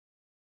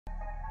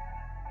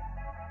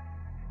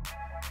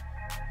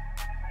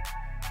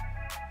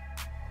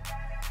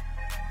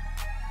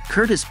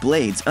Curtis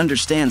Blaydes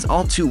understands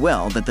all too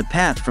well that the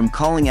path from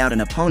calling out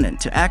an opponent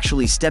to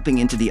actually stepping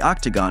into the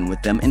octagon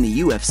with them in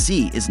the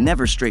UFC is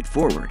never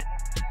straightforward.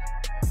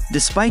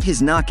 Despite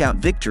his knockout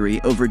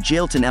victory over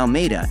Jailton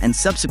Almeida and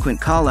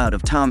subsequent call-out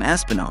of Tom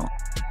Aspinall,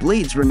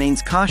 Blaydes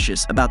remains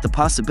cautious about the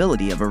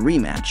possibility of a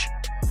rematch.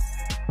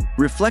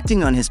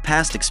 Reflecting on his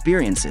past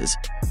experiences,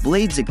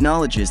 Blaydes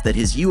acknowledges that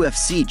his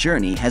UFC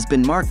journey has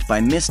been marked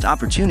by missed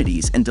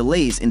opportunities and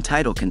delays in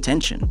title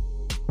contention.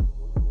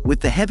 With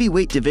the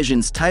heavyweight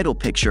division's title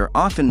picture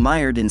often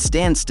mired in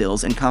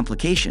standstills and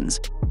complications,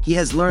 he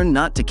has learned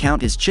not to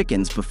count his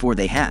chickens before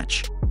they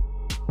hatch.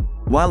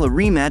 While a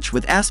rematch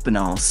with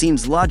Aspinall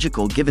seems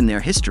logical given their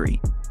history,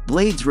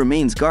 Blaydes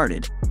remains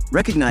guarded,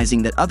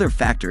 recognizing that other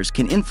factors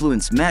can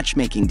influence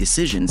matchmaking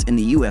decisions in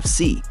the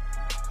UFC.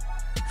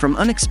 From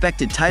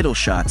unexpected title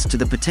shots to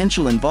the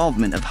potential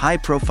involvement of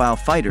high-profile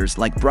fighters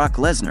like Brock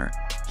Lesnar,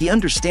 he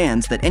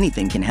understands that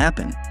anything can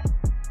happen.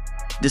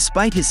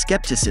 Despite his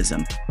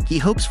skepticism, he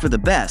hopes for the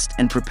best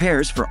and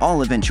prepares for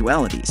all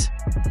eventualities.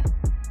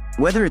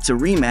 Whether it's a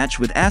rematch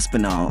with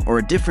Aspinall or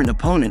a different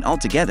opponent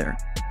altogether,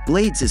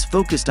 Blaydes is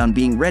focused on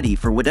being ready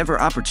for whatever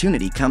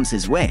opportunity comes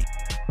his way.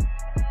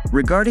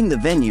 Regarding the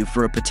venue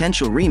for a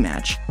potential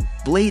rematch,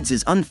 Blaydes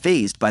is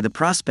unfazed by the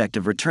prospect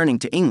of returning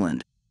to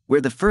England,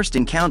 where the first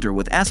encounter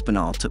with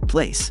Aspinall took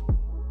place.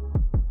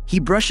 He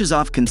brushes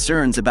off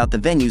concerns about the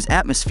venue's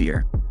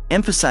atmosphere,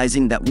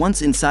 emphasizing that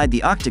once inside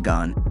the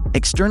octagon,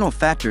 external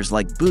factors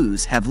like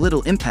booze have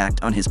little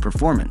impact on his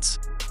performance.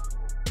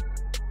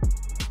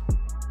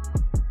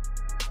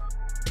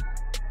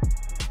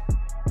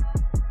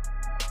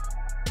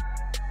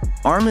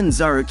 Arman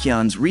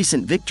Tsarukyan's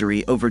recent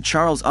victory over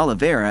Charles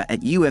Oliveira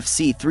at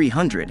UFC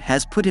 300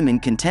 has put him in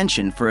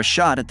contention for a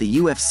shot at the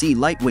UFC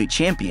lightweight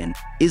champion,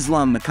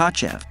 Islam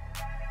Makhachev.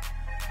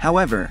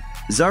 However,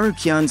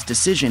 Tsarukyan's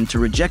decision to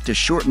reject a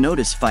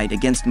short-notice fight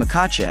against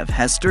Makhachev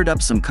has stirred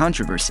up some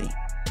controversy.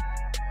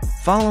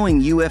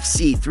 Following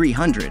UFC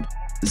 300,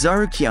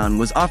 Tsarukyan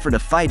was offered a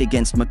fight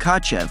against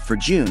Makhachev for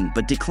June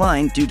but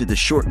declined due to the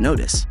short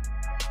notice.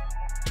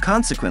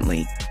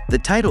 Consequently, the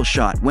title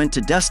shot went to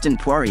Dustin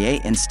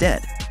Poirier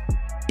instead.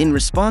 In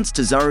response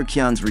to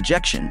Tsarukyan's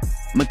rejection,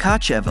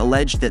 Makhachev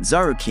alleged that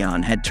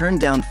Tsarukyan had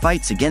turned down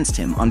fights against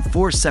him on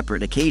 4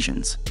 separate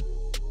occasions.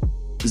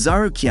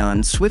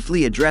 Tsarukyan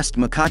swiftly addressed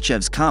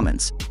Makhachev's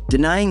comments,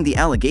 denying the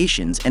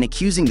allegations and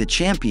accusing the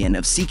champion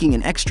of seeking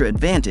an extra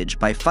advantage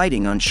by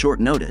fighting on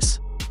short notice.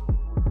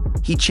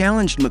 He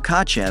challenged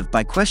Makhachev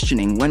by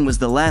questioning when was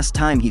the last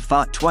time he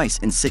fought twice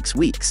in 6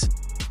 weeks.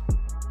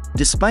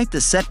 Despite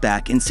the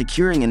setback in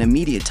securing an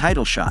immediate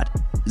title shot,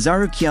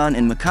 Tsarukyan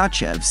and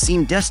Makhachev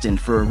seem destined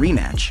for a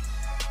rematch.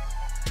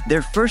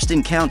 Their first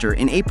encounter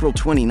in April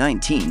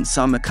 2019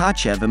 saw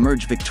Makhachev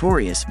emerge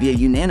victorious via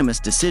unanimous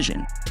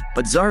decision,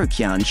 but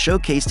Tsarukyan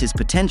showcased his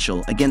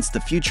potential against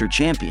the future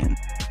champion.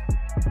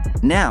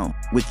 Now,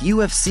 with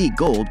UFC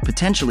gold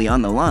potentially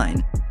on the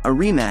line, a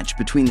rematch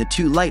between the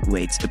two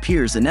lightweights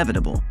appears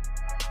inevitable.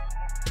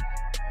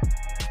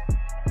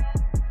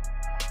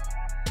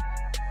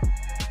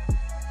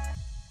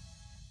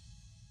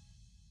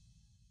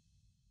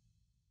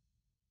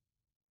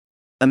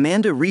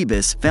 Amanda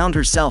Ribas found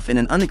herself in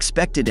an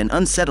unexpected and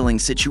unsettling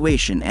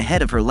situation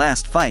ahead of her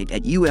last fight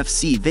at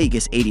UFC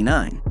Vegas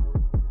 89.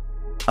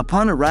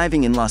 Upon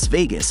arriving in Las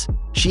Vegas,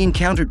 she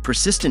encountered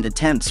persistent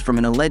attempts from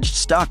an alleged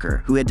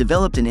stalker who had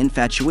developed an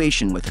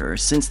infatuation with her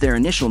since their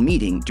initial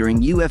meeting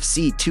during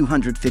UFC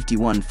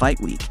 251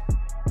 Fight Week.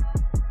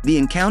 The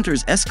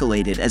encounters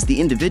escalated as the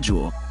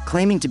individual,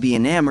 claiming to be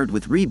enamored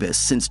with Ribas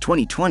since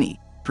 2020,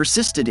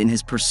 persisted in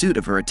his pursuit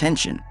of her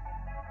attention.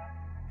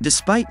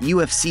 Despite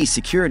UFC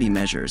security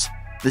measures,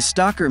 the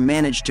stalker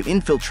managed to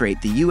infiltrate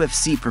the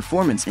UFC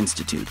Performance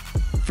Institute,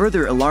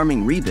 further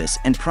alarming Ribas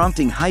and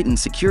prompting heightened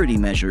security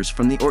measures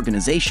from the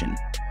organization.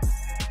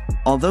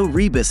 Although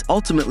Ribas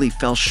ultimately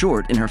fell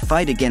short in her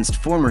fight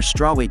against former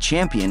strawweight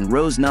champion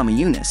Rosa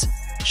Namajunas,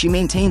 she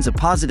maintains a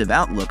positive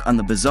outlook on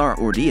the bizarre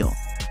ordeal.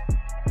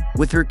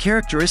 With her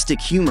characteristic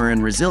humor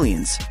and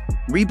resilience,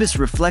 Ribas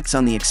reflects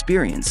on the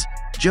experience,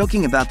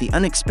 joking about the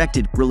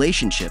unexpected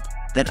relationship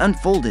that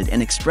unfolded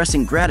and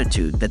expressing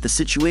gratitude that the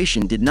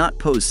situation did not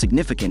pose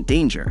significant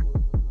danger.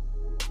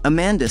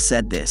 Amanda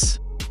said this: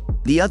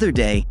 "The other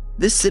day,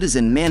 this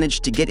citizen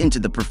managed to get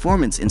into the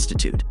Performance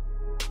Institute.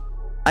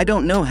 I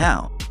don't know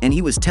how, and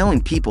he was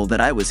telling people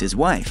that I was his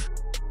wife.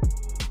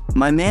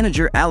 My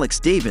manager Alex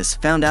Davis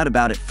found out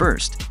about it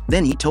first,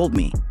 then he told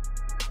me.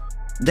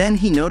 Then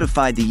he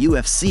notified the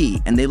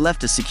UFC and they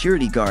left a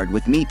security guard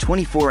with me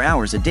 24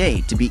 hours a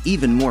day to be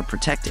even more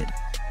protected.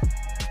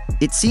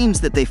 It seems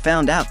that they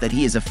found out that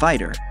he is a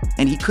fighter,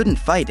 and he couldn't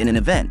fight in an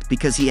event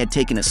because he had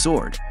taken a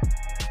sword.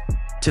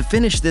 To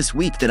finish this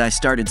week that I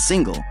started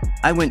single,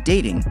 I went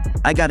dating,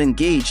 I got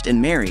engaged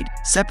and married,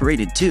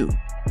 separated too.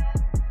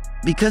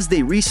 Because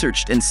they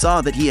researched and saw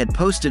that he had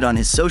posted on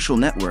his social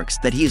networks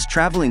that he is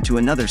traveling to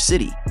another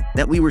city,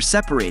 that we were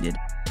separated,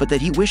 but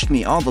that he wished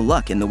me all the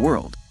luck in the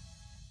world.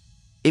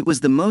 It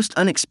was the most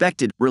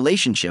unexpected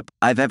relationship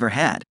I've ever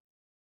had.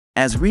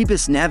 As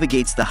Ribas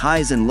navigates the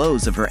highs and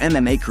lows of her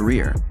MMA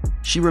career,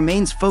 she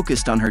remains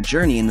focused on her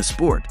journey in the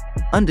sport,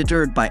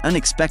 undeterred by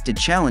unexpected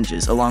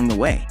challenges along the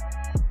way.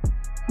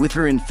 With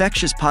her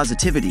infectious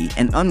positivity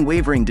and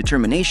unwavering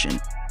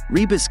determination,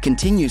 Ribas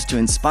continues to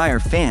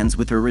inspire fans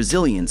with her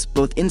resilience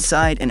both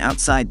inside and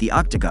outside the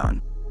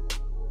octagon.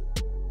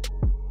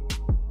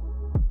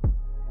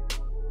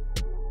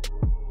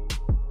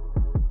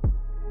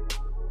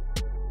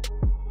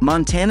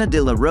 Montana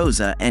de la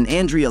Rosa and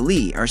Andrea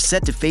Lee are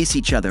set to face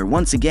each other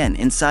once again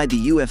inside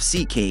the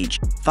UFC cage,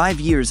 5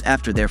 years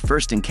after their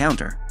first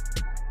encounter.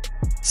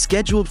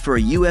 Scheduled for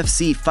a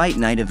UFC Fight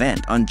Night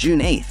event on June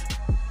 8th,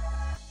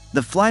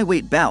 the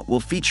flyweight bout will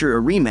feature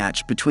a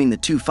rematch between the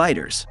two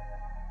fighters.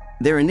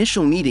 Their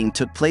initial meeting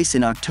took place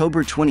in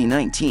October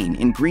 2019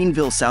 in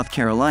Greenville, South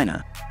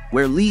Carolina,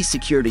 where Lee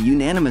secured a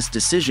unanimous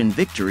decision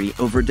victory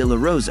over de la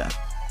Rosa.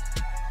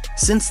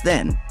 Since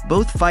then,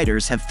 both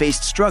fighters have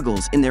faced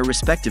struggles in their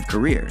respective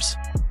careers.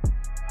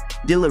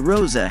 De la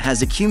Rosa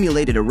has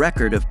accumulated a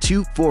record of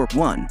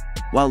 2-4-1,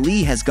 while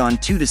Lee has gone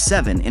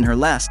 2-7 in her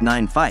last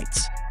 9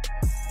 fights.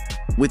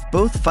 With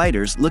both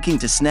fighters looking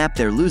to snap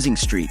their losing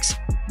streaks,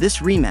 this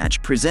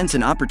rematch presents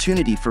an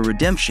opportunity for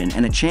redemption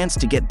and a chance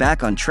to get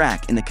back on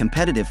track in the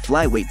competitive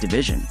flyweight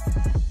division.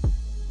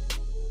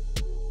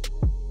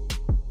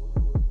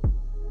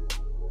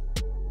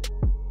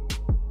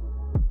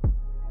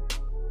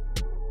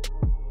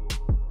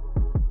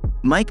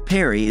 Mike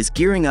Perry is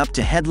gearing up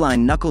to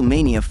headline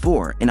Knucklemania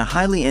 4 in a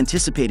highly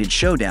anticipated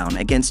showdown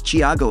against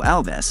Thiago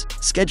Alvez,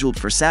 scheduled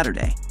for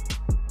Saturday.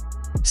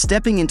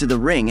 Stepping into the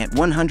ring at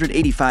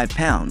 185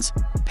 pounds,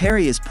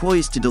 Perry is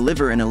poised to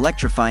deliver an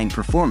electrifying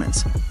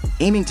performance,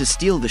 aiming to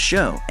steal the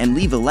show and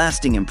leave a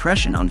lasting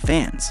impression on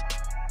fans.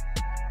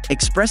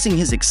 Expressing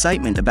his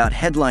excitement about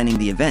headlining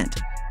the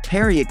event,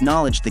 Perry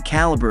acknowledged the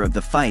caliber of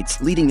the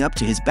fights leading up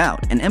to his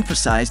bout and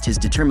emphasized his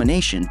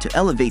determination to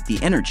elevate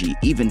the energy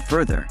even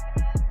further.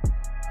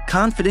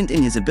 Confident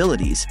in his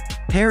abilities,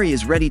 Perry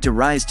is ready to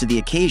rise to the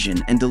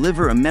occasion and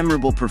deliver a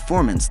memorable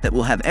performance that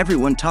will have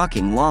everyone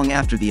talking long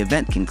after the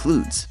event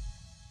concludes.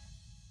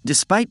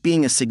 Despite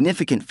being a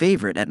significant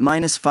favorite at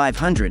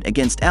 -500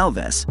 against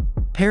Alves,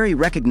 Perry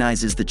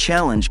recognizes the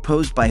challenge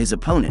posed by his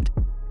opponent,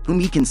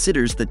 whom he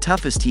considers the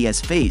toughest he has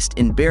faced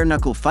in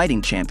bare-knuckle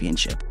fighting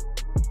championship.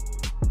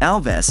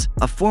 Alves,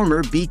 a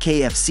former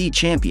BKFC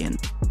champion,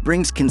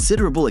 brings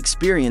considerable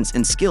experience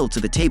and skill to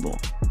the table,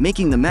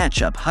 making the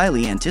matchup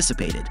highly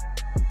anticipated.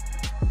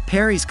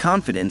 Perry's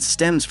confidence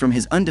stems from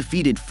his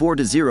undefeated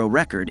 4-0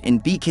 record in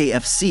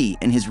BKFC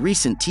and his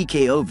recent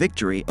TKO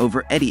victory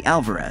over Eddie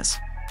Alvarez.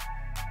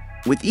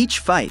 With each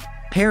fight,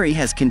 Perry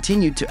has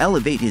continued to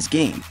elevate his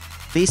game,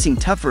 facing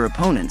tougher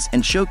opponents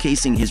and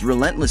showcasing his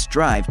relentless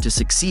drive to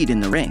succeed in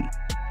the ring.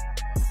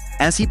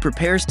 As he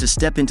prepares to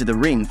step into the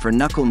ring for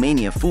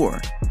Knucklemania 4,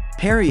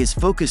 Perry is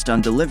focused on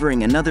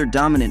delivering another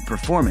dominant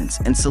performance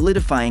and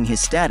solidifying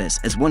his status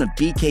as one of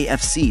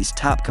BKFC's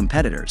top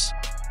competitors.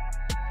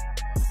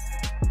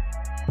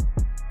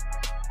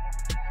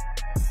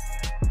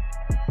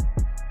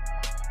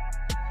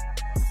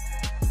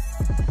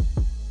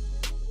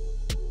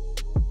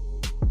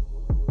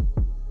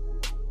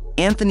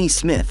 Anthony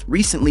Smith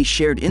recently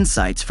shared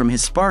insights from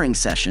his sparring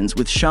sessions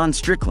with Sean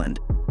Strickland,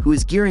 who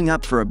is gearing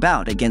up for a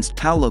bout against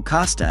Paulo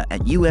Costa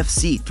at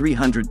UFC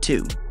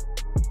 302.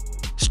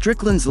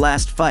 Strickland's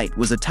last fight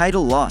was a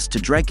title loss to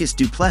Dricus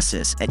du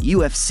Plessis at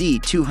UFC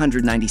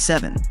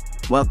 297,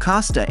 while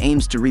Costa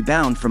aims to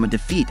rebound from a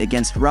defeat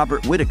against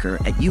Robert Whittaker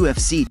at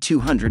UFC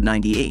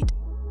 298.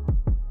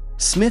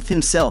 Smith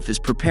himself is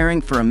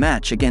preparing for a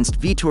match against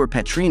Vitor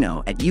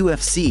Petrino at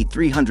UFC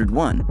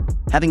 301,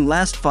 having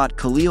last fought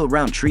Khalil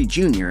Rountree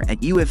Jr.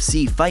 at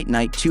UFC Fight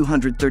Night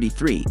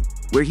 233,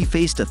 where he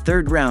faced a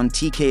third-round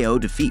TKO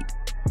defeat.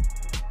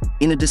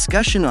 In a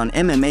discussion on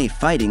MMA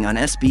fighting on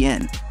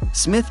SBN,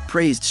 Smith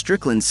praised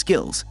Strickland's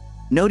skills,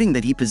 noting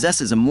that he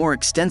possesses a more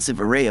extensive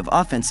array of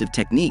offensive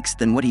techniques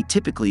than what he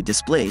typically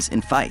displays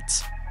in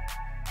fights.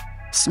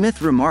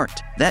 Smith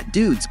remarked, "That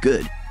dude's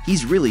good,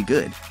 he's really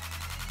good.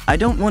 I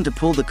don't want to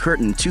pull the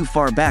curtain too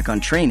far back on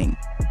training,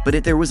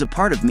 but there was a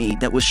part of me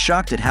that was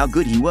shocked at how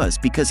good he was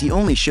because he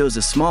only shows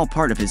a small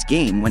part of his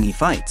game when he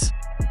fights.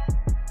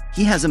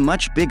 He has a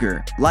much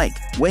bigger,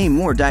 way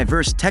more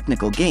diverse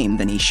technical game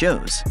than he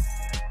shows.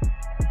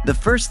 The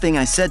first thing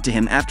I said to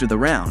him after the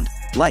round,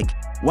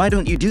 why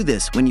don't you do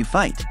this when you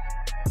fight?"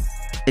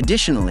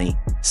 Additionally,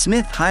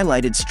 Smith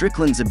highlighted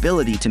Strickland's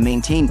ability to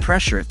maintain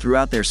pressure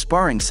throughout their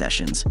sparring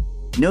sessions,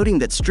 noting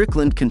that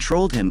Strickland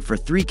controlled him for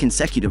 3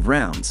 consecutive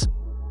rounds.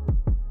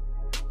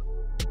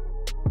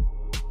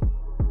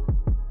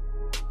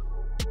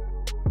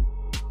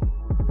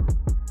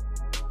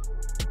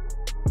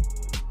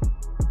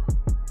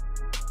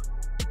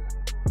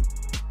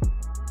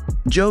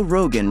 Joe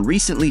Rogan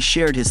recently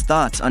shared his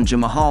thoughts on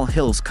Jamahal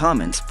Hill's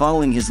comments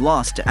following his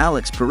loss to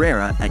Alex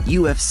Pereira at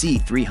UFC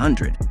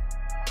 300.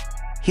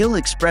 Hill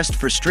expressed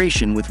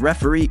frustration with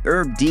referee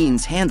Herb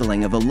Dean's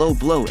handling of a low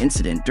blow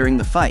incident during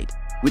the fight,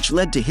 which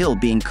led to Hill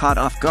being caught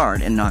off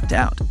guard and knocked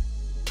out.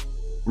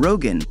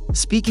 Rogan,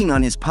 speaking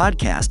on his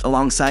podcast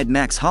alongside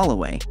Max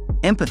Holloway,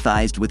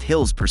 empathized with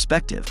Hill's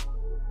perspective.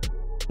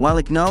 While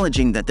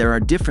acknowledging that there are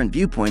different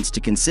viewpoints to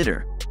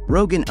consider,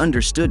 Rogan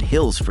understood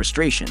Hill's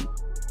frustration.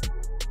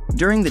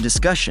 During the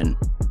discussion,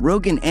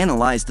 Rogan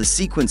analyzed the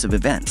sequence of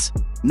events,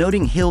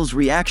 noting Hill's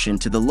reaction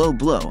to the low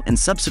blow and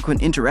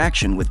subsequent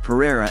interaction with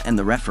Pereira and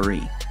the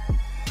referee.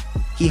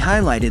 He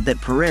highlighted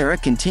that Pereira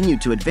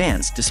continued to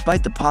advance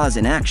despite the pause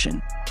in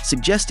action,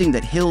 suggesting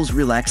that Hill's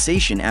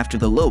relaxation after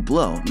the low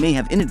blow may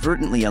have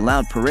inadvertently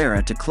allowed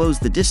Pereira to close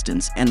the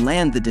distance and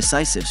land the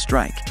decisive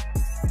strike.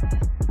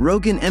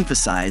 Rogan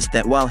emphasized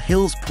that while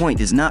Hill's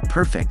point is not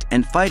perfect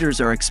and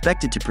fighters are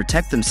expected to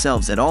protect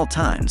themselves at all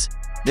times,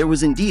 there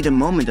was indeed a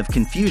moment of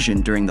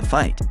confusion during the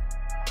fight.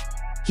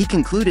 He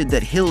concluded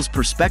that Hill's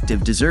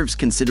perspective deserves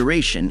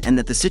consideration and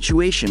that the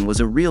situation was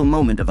a real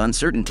moment of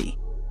uncertainty.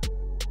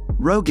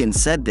 Rogan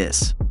said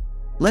this: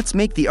 "Let's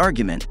make the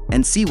argument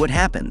and see what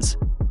happens.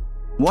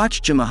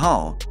 Watch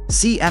Jamahal,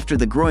 see after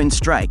the groin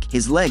strike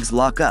his legs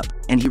lock up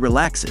and he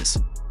relaxes.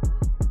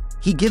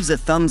 He gives a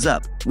thumbs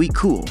up, we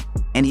cool,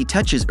 and he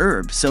touches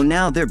Herb, so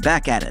now they're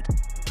back at it."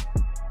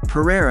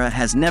 Pereira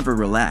has never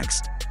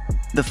relaxed.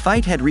 The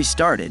fight had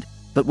restarted,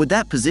 but would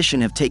that position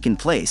have taken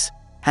place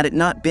had it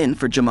not been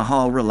for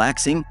Jamahal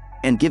relaxing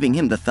and giving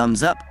him the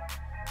thumbs up?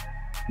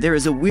 There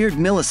is a weird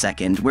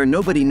millisecond where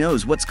nobody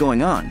knows what's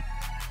going on.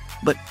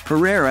 But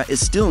Pereira is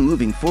still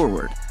moving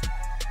forward.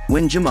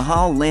 When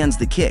Jamahal lands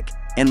the kick,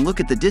 and look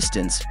at the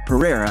distance,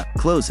 Pereira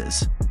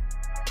closes.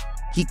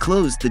 He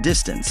closed the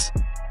distance.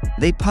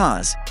 They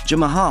pause,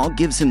 Jamahal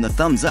gives him the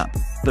thumbs up,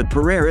 but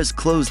Pereira's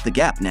closed the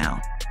gap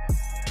now.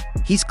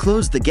 He's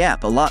closed the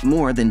gap a lot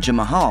more than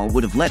Jamahal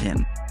would have let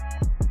him.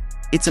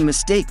 It's a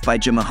mistake by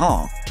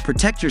Jamahal,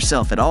 protect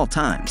yourself at all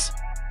times.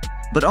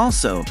 But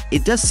also,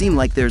 it does seem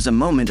like there's a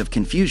moment of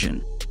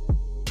confusion.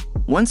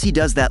 Once he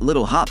does that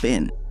little hop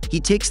in, he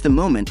takes the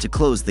moment to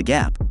close the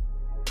gap.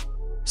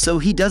 So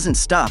he doesn't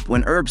stop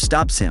when Herb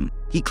stops him,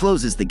 he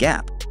closes the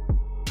gap.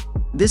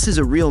 This is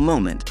a real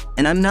moment,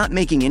 and I'm not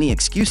making any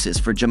excuses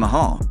for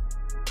Jamahal.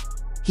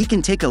 He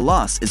can take a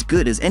loss as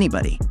good as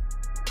anybody.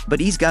 But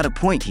he's got a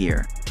point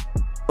here.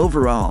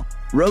 Overall,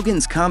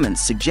 Rogan's comments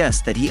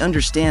suggest that he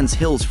understands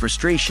Hill's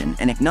frustration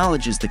and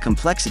acknowledges the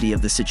complexity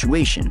of the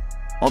situation,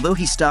 although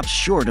he stops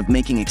short of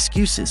making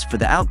excuses for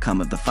the outcome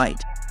of the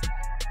fight.